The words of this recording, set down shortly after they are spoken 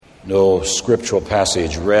no scriptural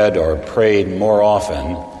passage read or prayed more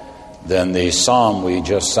often than the psalm we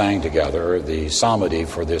just sang together, the psalmody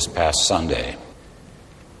for this past Sunday.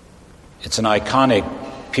 It's an iconic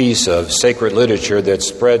piece of sacred literature that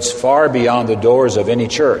spreads far beyond the doors of any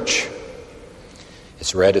church.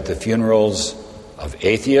 It's read at the funerals of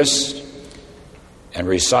atheists and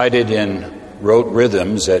recited in rote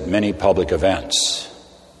rhythms at many public events.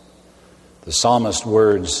 The psalmist's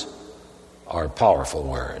words are powerful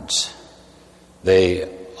words. They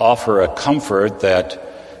offer a comfort that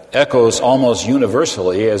echoes almost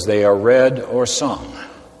universally as they are read or sung.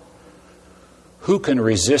 Who can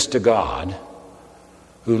resist a God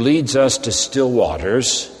who leads us to still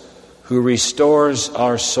waters, who restores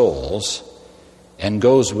our souls, and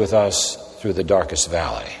goes with us through the darkest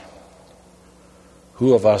valley?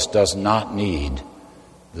 Who of us does not need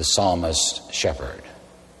the psalmist's shepherd?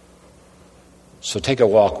 So take a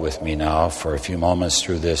walk with me now for a few moments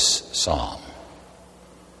through this psalm.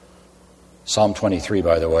 Psalm 23,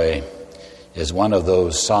 by the way, is one of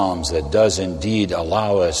those psalms that does indeed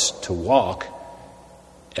allow us to walk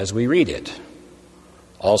as we read it.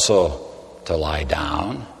 Also to lie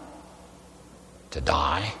down, to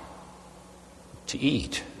die, to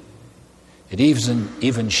eat. It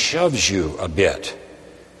even shoves you a bit.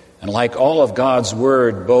 And like all of God's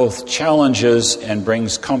word, both challenges and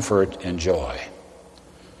brings comfort and joy.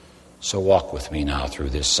 So walk with me now through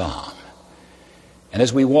this psalm. And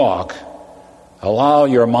as we walk, allow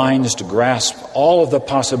your minds to grasp all of the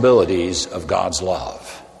possibilities of God's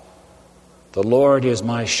love. The Lord is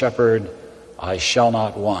my shepherd, I shall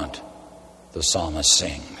not want, the psalmist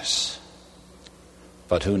sings.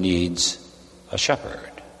 But who needs a shepherd?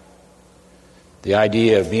 The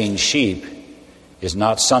idea of being sheep is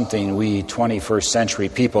not something we 21st century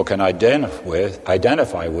people can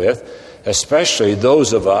identify with, especially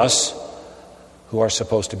those of us who are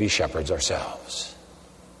supposed to be shepherds ourselves.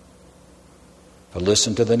 But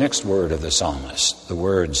listen to the next word of the psalmist, the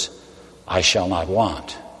words, I shall not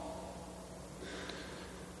want.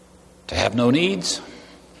 To have no needs?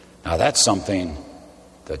 Now that's something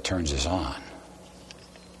that turns us on.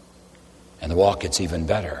 And the walk gets even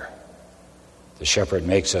better. The shepherd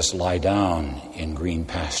makes us lie down in green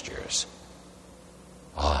pastures.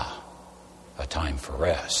 A time for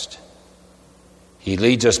rest. He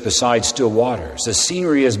leads us beside still waters. The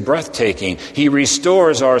scenery is breathtaking. He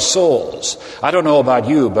restores our souls. I don't know about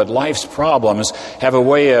you, but life's problems have a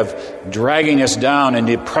way of dragging us down and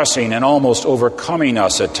depressing and almost overcoming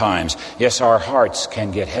us at times. Yes, our hearts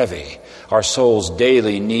can get heavy. Our souls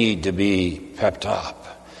daily need to be pepped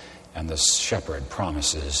up. And the shepherd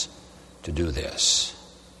promises to do this.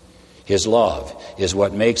 His love is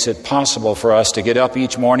what makes it possible for us to get up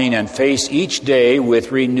each morning and face each day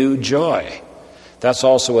with renewed joy. That's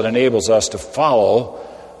also what enables us to follow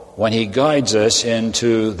when he guides us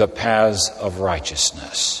into the paths of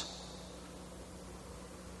righteousness.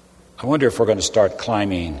 I wonder if we're going to start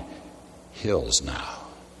climbing hills now.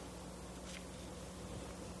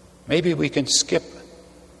 Maybe we can skip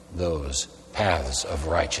those paths of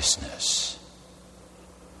righteousness.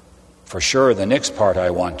 For sure, the next part I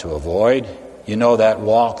want to avoid, you know, that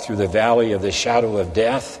walk through the valley of the shadow of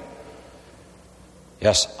death.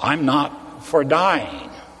 Yes, I'm not for dying.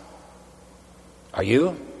 Are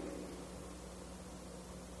you?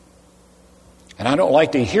 And I don't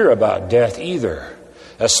like to hear about death either,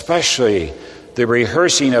 especially the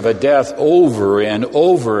rehearsing of a death over and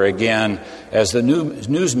over again, as the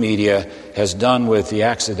news media has done with the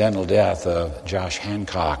accidental death of Josh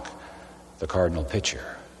Hancock, the Cardinal pitcher.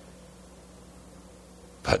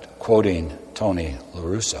 But quoting Tony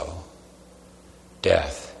LaRusso,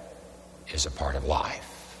 death is a part of life.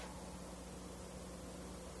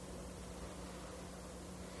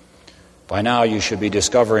 By now you should be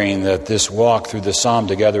discovering that this walk through the psalm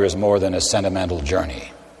together is more than a sentimental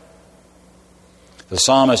journey. The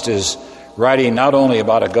psalmist is writing not only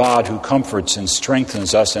about a God who comforts and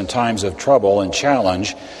strengthens us in times of trouble and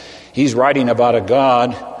challenge, he's writing about a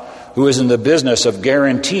God who is in the business of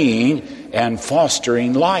guaranteeing and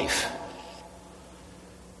fostering life.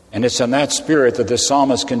 And it's in that spirit that the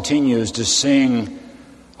psalmist continues to sing,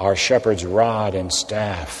 our shepherd's rod and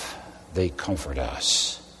staff, they comfort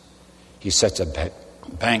us. He sets a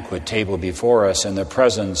banquet table before us in the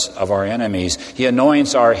presence of our enemies. He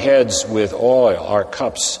anoints our heads with oil, our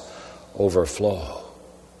cups overflow.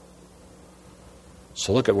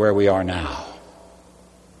 So look at where we are now.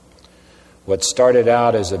 What started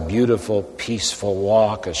out as a beautiful, peaceful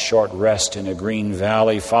walk, a short rest in a green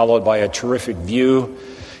valley, followed by a terrific view,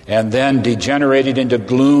 and then degenerated into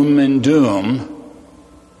gloom and doom,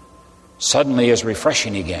 suddenly is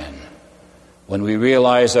refreshing again when we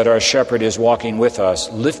realize that our shepherd is walking with us,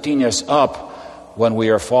 lifting us up when we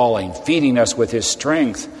are falling, feeding us with his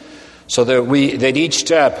strength, so that each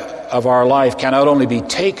step of our life can not only be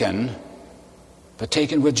taken, but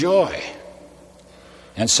taken with joy.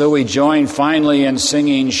 And so we join finally in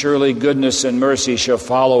singing, "Surely goodness and mercy shall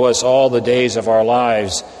follow us all the days of our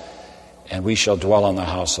lives, and we shall dwell in the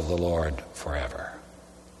house of the Lord forever."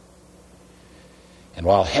 And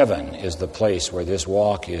while heaven is the place where this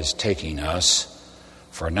walk is taking us,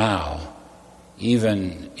 for now,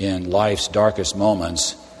 even in life's darkest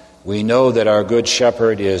moments, we know that our Good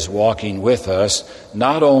Shepherd is walking with us,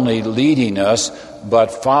 not only leading us,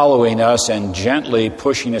 but following us and gently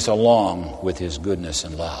pushing us along with his goodness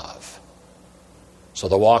and love. So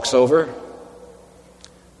the walk's over?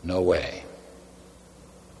 No way.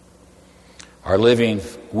 Our living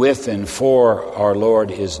with and for our Lord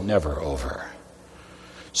is never over.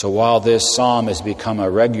 So while this psalm has become a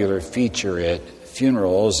regular feature at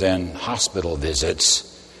funerals and hospital visits,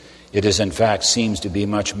 it is in fact seems to be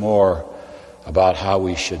much more about how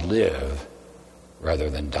we should live rather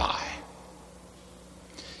than die.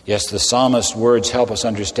 Yes, the psalmist's words help us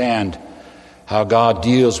understand how God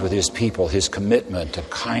deals with his people, his commitment to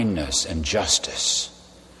kindness and justice.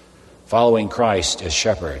 Following Christ as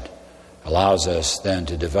shepherd allows us then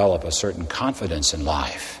to develop a certain confidence in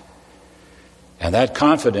life. And that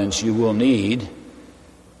confidence you will need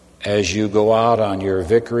as you go out on your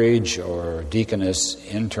vicarage or deaconess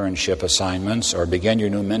internship assignments, or begin your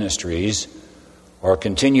new ministries, or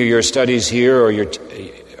continue your studies here, or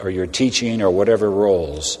your teaching, or whatever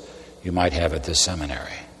roles you might have at this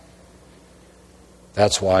seminary.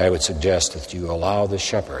 That's why I would suggest that you allow the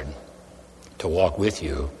shepherd to walk with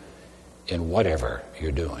you in whatever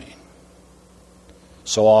you're doing.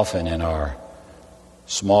 So often in our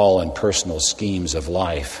small and personal schemes of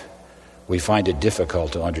life, we find it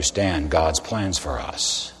difficult to understand God's plans for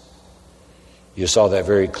us. You saw that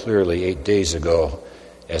very clearly 8 days ago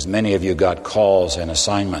as many of you got calls and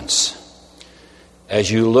assignments.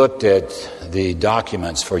 As you looked at the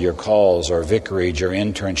documents for your calls or vicarage or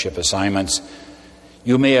internship assignments,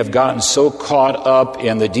 you may have gotten so caught up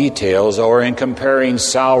in the details or in comparing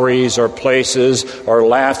salaries or places or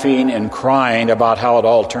laughing and crying about how it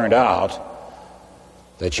all turned out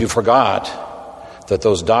that you forgot that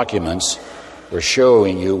those documents were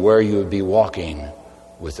showing you where you would be walking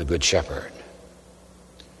with the Good Shepherd.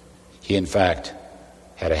 He, in fact,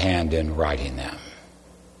 had a hand in writing them.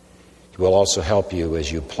 He will also help you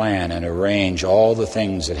as you plan and arrange all the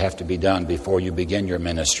things that have to be done before you begin your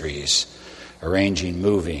ministries, arranging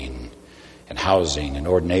moving and housing and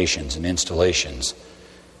ordinations and installations,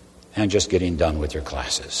 and just getting done with your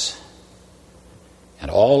classes.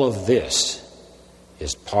 And all of this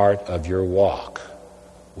is part of your walk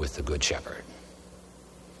with the Good Shepherd.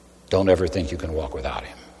 Don't ever think you can walk without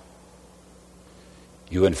him.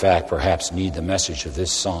 You, in fact, perhaps need the message of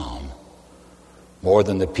this psalm more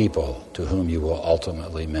than the people to whom you will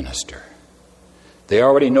ultimately minister. They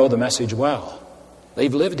already know the message well.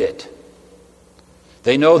 They've lived it.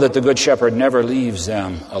 They know that the Good Shepherd never leaves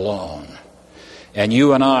them alone. And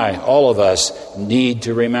you and I, all of us, need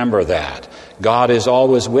to remember that. God is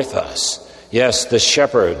always with us. Yes, the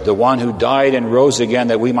shepherd, the one who died and rose again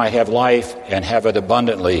that we might have life and have it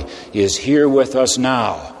abundantly, is here with us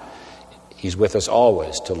now. He's with us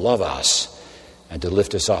always to love us and to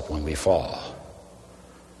lift us up when we fall.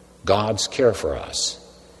 God's care for us,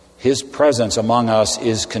 his presence among us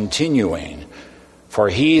is continuing, for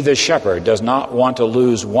he, the shepherd, does not want to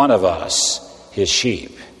lose one of us, his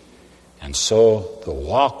sheep. And so the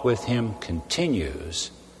walk with him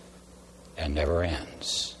continues and never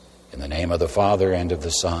ends. In the name of the Father, and of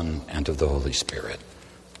the Son, and of the Holy Spirit.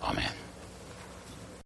 Amen.